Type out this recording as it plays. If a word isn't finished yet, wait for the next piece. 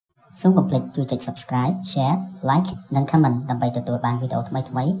សូមកុំភ្លេចជួយចុច Subscribe Share Like និង Comment ដើម្បីទទួលបានវីដេអូថ្មីៗ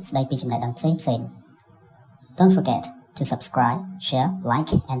ស្ដីពីចំណេះដឹងផ្សេងៗ Don't forget to subscribe, share, like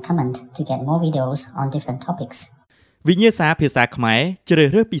and comment to get more videos on different topics. វិញ្ញាសាភាសាខ្មែរជ្រើស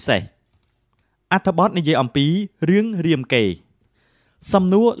រើសពិសេសអត្ថបទនិយាយអំពីរឿងរាមកេរ្តិ៍សំ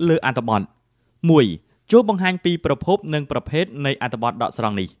ណួរលើអត្ថបទ 1. ចូលបង្ហាញពីប្រភពនិងប្រភេទនៃអត្ថបទដកស្រ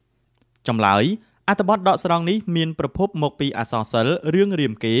ង់នេះចម្លើយអត្ថបទដកស្រង់នេះមានប្រភពមកពីអក្សរសិល្ប៍រឿងរា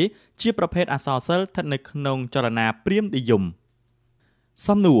មកេរ្តិ៍ជាប្រភេទអក្សរសិល្ប៍ស្ថិតនៅក្នុងចលនាព្រាហ្មណ៍និយម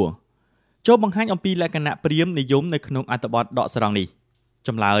សំណួរចូលបង្ហាញអំពីលក្ខណៈព្រាហ្មណ៍និយមនៅក្នុងអត្ថបទដកស្រង់នេះច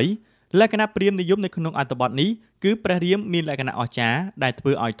ម្លើយលក្ខណៈព្រាហ្មណ៍និយមនៅក្នុងអត្ថបទនេះគឺព្រះរាមមានលក្ខណៈអស្ចារ្យដែលធ្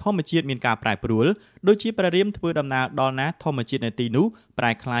វើឲ្យធម្មជាតិមានការប្រែប្រួលដូចជាព្រះរាមធ្វើដំណើរដល់ណាធម្មជាតិនៅទីនោះប្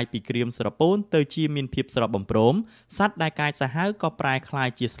រែคล้ายពីក្រៀមស្រពោនទៅជាមានភាពស្រស់បំព្រមសត្វដែលកាចសាហាវក៏ប្រែคล้าย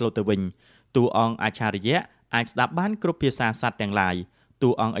ជាស្លូតទៅវិញតួអង្គអាចារ្យៈអាចស្ដាប់បានគ្រប់ភាសាសត្វទាំងឡាយតួ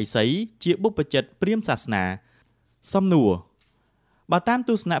អង្គឥសីជាបុព្វជិតព្រាហ្មណ៍សាសនាសំណួរបើតាមទ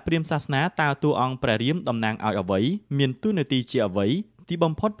ស្សនៈព្រាហ្មណ៍សាសនាតើតួអង្គព្រះរាមតំណាងឲ្យអ្វីមានតួនាទីជាអ្វីទី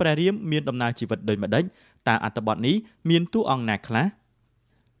បំផុតព្រះរាមមានដំណើរជីវិតដូចម្ដេចតើអត្ថបទនេះមានតួអង្គណាខ្លះ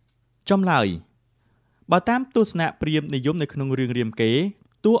ចម្លើយបើតាមទស្សនៈព្រាហ្មណ៍និយមនៅក្នុងរឿងរាមកេរ្តិ៍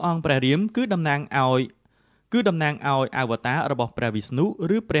តួអង្គព្រះរាមគឺតំណាងឲ្យអវតាររបស់ព្រះវិស្ណុ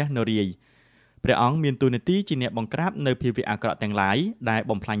ឬព្រះនរាយណ៍ព្រះអង្គមានតួនាទីជាអ្នកបង្ក្រាបនៅភាវៈអាក្រក់ទាំងឡាយដែល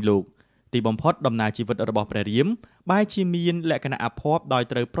បំផ្លាញលោកទីបំផុតដំណើរជីវិតរបស់ព្រះរាមបែរជាមានលក្ខណៈអភ័ព្វដោយ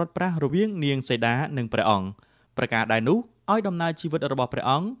ត្រូវព្រាត់ប្រាសរវាងនាងសីតានិងព្រះអង្គប្រការដែលនោះឲ្យដំណើរជីវិតរបស់ព្រះ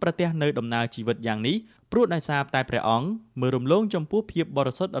អង្គប្រទះនៅដំណើរជីវិតយ៉ាងនេះព្រោះដោយសារតែព្រះអង្គមើលរំលងចំពោះភាពប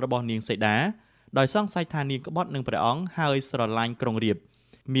រិសុទ្ធរបស់នាងសីតាដោយសង្ស័យថានាងក្បត់នឹងព្រះអង្គហើយស្រឡាញ់ក្រុងរាពណ៍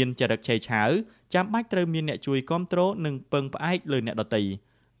មានចរិតឆេវឆាវចាំបាច់ត្រូវមានអ្នកជួយគ្រប់គ្រងនិងពឹងផ្អែកលើអ្នកដទៃ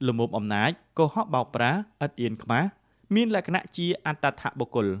លំមអំណាចកុហកបោកប្រាស់ឥតអៀនខ្មាស់មានលក្ខណៈជាអត្តថបុ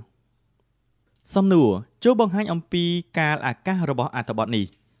គ្គលសំណួរចូលបង្ហាញអំពីកាលអាកាសរបស់អត្ថបទនេះ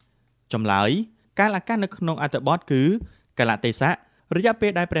ចម្លើយកាលអាកាសនៅក្នុងអត្ថបទគឺកាលៈទេសៈរយៈពេ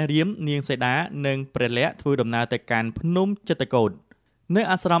លដែលព្រះរាមនាងសីតានិងព្រះលក្សណ៍ធ្វើដំណើរទៅកាន់ភ្នំចិត្រកូដនៅ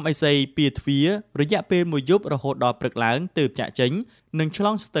អាស្រមឥសីពីទ្វារយៈពេលមួយយប់រហូតដល់ព្រឹកឡើងទើបចាក់ចេញនិងឆ្ល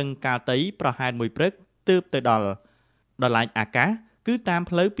ងស្ទឹងកាល់តីប្រហែលមួយព្រឹកទើបទៅដល់ឡែកអាកាសគឺតាម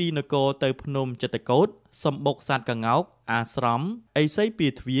ផ្លូវពីនគរទៅភ្នំចិត្រកូដសម្បុកសត្វកង្កោកអាស្រមឥសីពី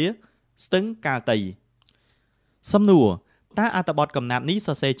ទ្វាស្ទឹងកាល់តីសំណួរតើអត្ថបទកំណាព្យនេះស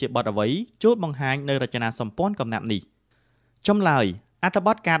រសេរជាបទអ្វីចូលបង្ហាញនៅរចនាសម្ព័ន្ធកំណាព្យនេះចម្លើយអត្ថប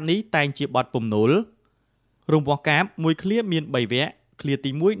ទកាព្យនេះតែងជាបទពំនួលរង្វាស់កាព្យមួយឃ្លាមាន3វគ្គឃ្លាទី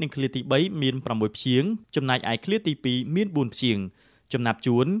1និងឃ្លាទី3មាន6ព្យាង្គចំណែកឯឃ្លាទី2មាន4ព្យាង្គចំណាប់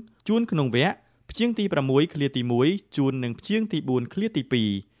ជួនក្នុងវគ្គព្យាង្គទី6ឃ្លាទី1ជួននឹងព្យាង្គទី4ឃ្លាទី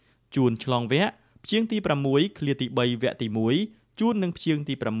2ជួនឆ្លងវគ្គព្យាង្គទី6ឃ្លាទី3វគ្គទី1ជួននឹងព្យាង្គ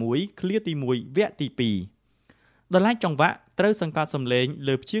ទី6ឃ្លាទី1វគ្គទី2ដល់ឡែកចង្វាក់ត្រូវសង្កត់សំឡេង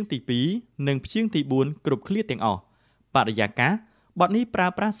លើព្យាង្គទី2និងព្យាង្គទី4គ្រប់ឃ្លាទាំងអស់បរិយាកាសបទនេះប្រើ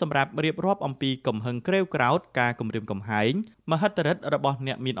ប្រាស់សម្រាប់រៀបរាប់អំពីកំហឹងក្រេវក្រោធការគំរាមកំហែងមហិទ្ធិឫទ្ធិរបស់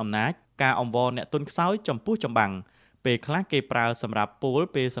អ្នកមានអំណាចការអង្វរអ្នកទុនខ្សោយចំពោះចម្បាំងពេលខ្លះគេប្រើសម្រាប់ពោល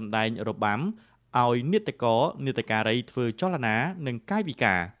ពេលសម្ដែងរបាំឲ្យនាដការីធ្វើចលនានិងកាយវិ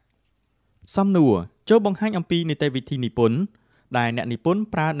ការសំណួរចូលបង្ហាញអំពីនីតិវិធីនិពន្ធដែលអ្នកនិពន្ធ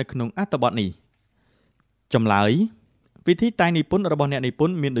ប្រើនៅក្នុងអត្ថបទនេះចម្លើយវិធីតែងនិពន្ធរបស់អ្នកនិព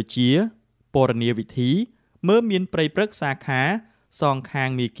ន្ធមានដូចជាពរនីវិធីមើលមានព្រៃព្រឹកសាខាសងខាង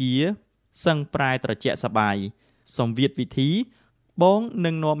មេគាសឹងប្រែត្រជាក់សបាយសំវាទវិធីបង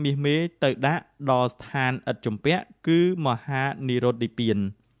នឹងនាំមាសមេទៅដាក់ដល់ស្ថានឥតជំពាក់គឺមហានិរោធពៀន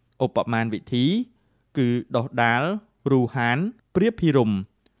ឧបមានវិធីគឺដោះដាលរូហានព្រាបភិរម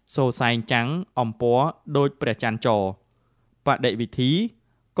សូសែងចាំងអំពរដូចព្រះច័ន្ទចរបដិវិធី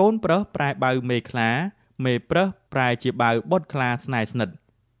កូនប្រើសប្រែបៅមេខ្លាមេប្រើសប្រែជាបៅបុតខ្លាស្នេហ៍ស្និទ្ធ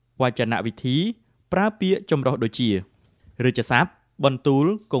វចនវិធីប្រើពាក្យចម្រុះដូចជារាជស័ព្ទបន្ទូល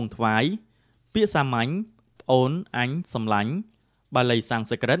គង់ថ្វាយពាក្យសាមញ្ញប្អូនអញសម្លាញ់បាលីសំ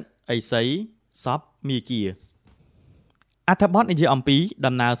ស្ក្រឹតឥសីសពមាគាអត្ថបទនិយាយអំពី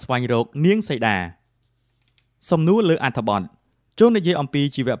ដំណើរស្វែងរកនាងសីតាសំណួរលើអត្ថបទចូលនិយាយអំពី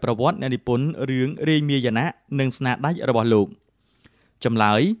ជីវប្រវត្តិអ្នកនិពន្ធរឿងរាមាយណៈនិងស្នាដៃរបស់លោកចម្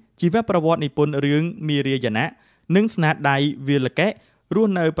លើយជីវប្រវត្តិនិពន្ធរឿងមារាយណៈនិងស្នាដៃវាលកៈរ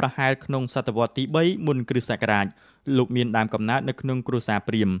ស់នៅប្រហែលក្នុងសតវត្សទី3មុនគ្រិស្តសករាជលោកមានដើមកំណើតនៅក្នុងគ្រួសារ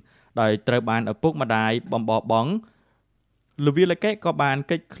ព្រាហ្មណ៍ដោយត្រូវបានឪពុកម្ដាយបំបោបងលោកវាលកៈក៏បាន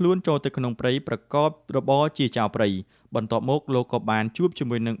កិច្ចខ្លួនចូលទៅក្នុងព្រៃប្រកបរបរជាចៅព្រៃបន្ទាប់មកលោកក៏បានជួបជា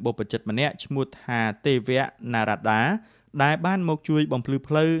មួយនឹងបុព្វជិតម្នាក់ឈ្មោះថាទេវៈនារដាដែលបានមកជួយបំភ្លឺ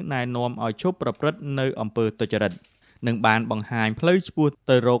ផ្លូវណែនាំឲ្យឈប់ប្រព្រឹត្តនៅអំពើទុច្ចរិត នឹងបានបង្ហាញផ្លូវឆ្ពោះ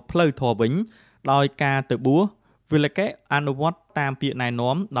ទៅរកផ្លូវធម៌វិញដោយការទៅបួសវិលកេអនុវត្តតាមពាក្យណែ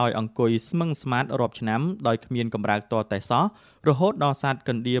នាំដោយអង្គុយស្មឹងស្មាតរាប់ឆ្នាំដោយគ្មានកម្រើកតតែសោះរហូតដល់សត្វក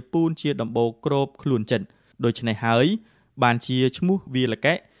ណ្ដៀពូនជាដំបូលគ្របខ្លួនចិត្តដូច្នេះហើយបានជាឈ្មោះវិល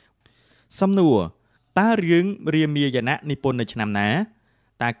កេសំណួរតើរឿងរាមាយណៈនិពន្ធនៅឆ្នាំណា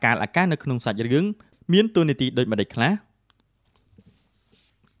តើកាលអាកាសនៅក្នុងសាច់រឿងមានតួនាទីដូចម្តេចខ្លះ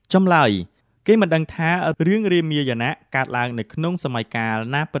ចម្លើយគេមិនដឹងថារឿងរាមាយណៈកើតឡើងនៅក្នុងសម័យកាល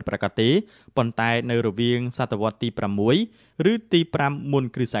ណាពិតប្រាកដទេប៉ុន្តែនៅរវាងសតវត្សទី6ឬទី5មុន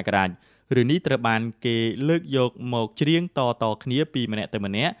គ្រិស្តសករាជរឿងនេះត្រូវបានគេលើកយកមកច្រៀងតគ្នាពីម្នាក់ទៅ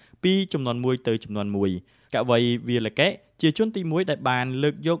ម្នាក់ពីចំនួន1ទៅចំនួន1កវីវាលកេជាជនទី1ដែលបានលើ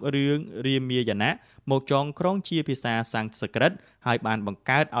កយករឿងរាមាយណៈមកចងក្រងជាភាសាសំស្ក្រឹតហើយបានបង្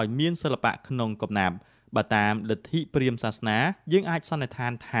កើតឲ្យមានសិល្បៈក្នុងកំណាព្យបើតាមលទ្ធិព្រាហ្មណ៍សាសនាយើងអាចសន្និដ្ឋា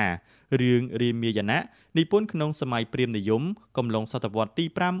នថារឿងរាមាយណៈនិពន្ធក្នុងសម័យព្រាហ្មណ៍និយមកំឡុងសតវត្សទី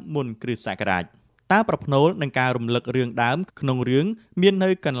5មុនគ្រិស្តសករាជតើប្រផ្នូលនឹងការរំលឹករឿងដើមក្នុងរឿងមាននៅ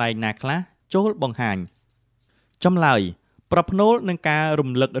កន្លែងណាខ្លះចូលបង្ហាញចម្លើយប្រផ្នូលនឹងការរំ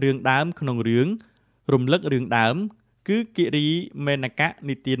លឹករឿងដើមក្នុងរឿងរំលឹករឿងដើមគឺគិរីមេនកៈ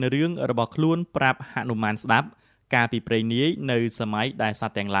និទានរឿងរបស់ខ្លួនប្រាប់ហនុមានស្ដាប់កាលពីព្រេងនាយនៅសម័យដែលស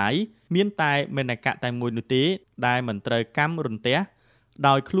ត្វទាំងឡាយមានតែមេនកៈតែមួយនោះទេដែលមិនត្រូវកម្មរន្ទះ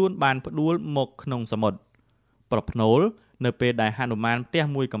ដោយខ្លួនបានផ្ដួលមកក្នុងសមុទ្រប្រផ្នូលនៅពេលដែលហនុមានផ្ទះ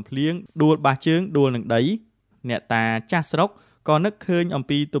មួយកំភ្លៀងដួលបាសជើងដួលនឹងដីអ្នកតាចាស់ស្រុកក៏នឹកឃើញអំ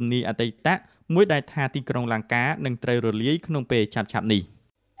ពីទំនាយអតីតមួយដែលថាទីក្រុងលង្កានឹងត្រូវរលាយក្នុងពេលឆាប់ៗនេះ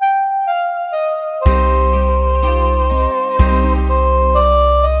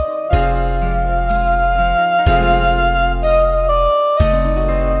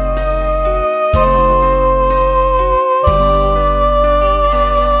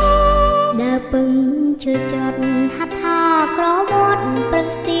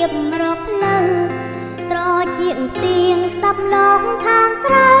លោកខាង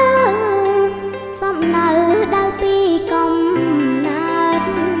ក្រៅសំដៅដល់ពីកំណើត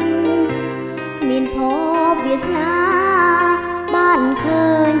គ្មានភពវាសនាបានឃើ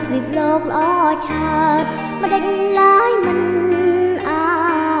ញទ្វីបលោកល្អឆើតមិនដេញឡើយមិនអា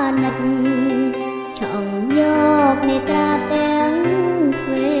ណិតចង់យកនេត្រាទាំងទ្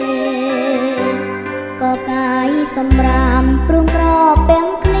វេក៏កាយសម្រាមព្រមក្រពាំង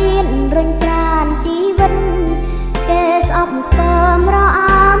ឃ្លានរញច្រានជីវិតគេស្អប់ខ្ពើមរ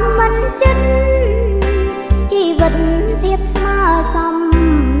អាមមិនចិត្តជីវិតធៀបស្មើសំ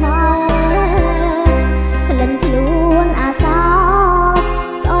ណល់ក្លិនខ្លួនអាសោ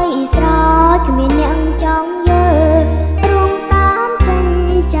ស្អុយស្រោគ្មានអ្នកចង់យល់រួងតាមចិ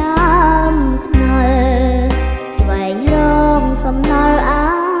ញ្ចាមខ្នល់ស្វែងរកសំណល់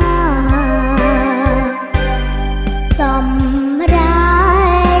សម្រា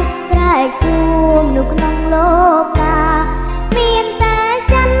ប់ស្រែកសួមនៅក្នុងលោកមានតែ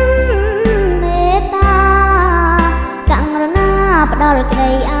ច័ន្ទមេត្តាករុណាផ្ដល់ក្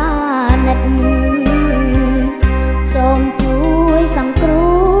តីអាណិតសូមជួយសង្គ្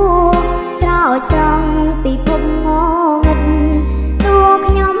រោះស្រោចស្រង់ពីភពងងឹតតួ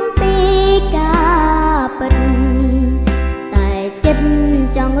ខ្ញុំពីការពិតតែចិត្ត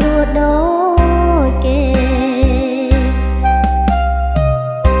ចង់រស់ដូចគេ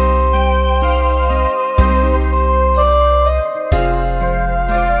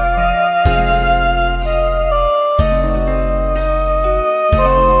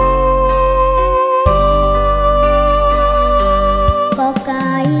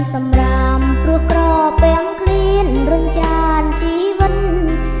សម្រាមព្រោះក្រពាំងឃ្លានរញច្រានជីវិត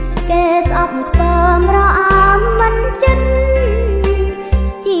គេស្អប់ខ្ពើមរអាមមិនចិត្ត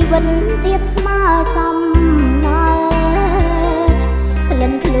ជីវិតធៀបស្មើសំ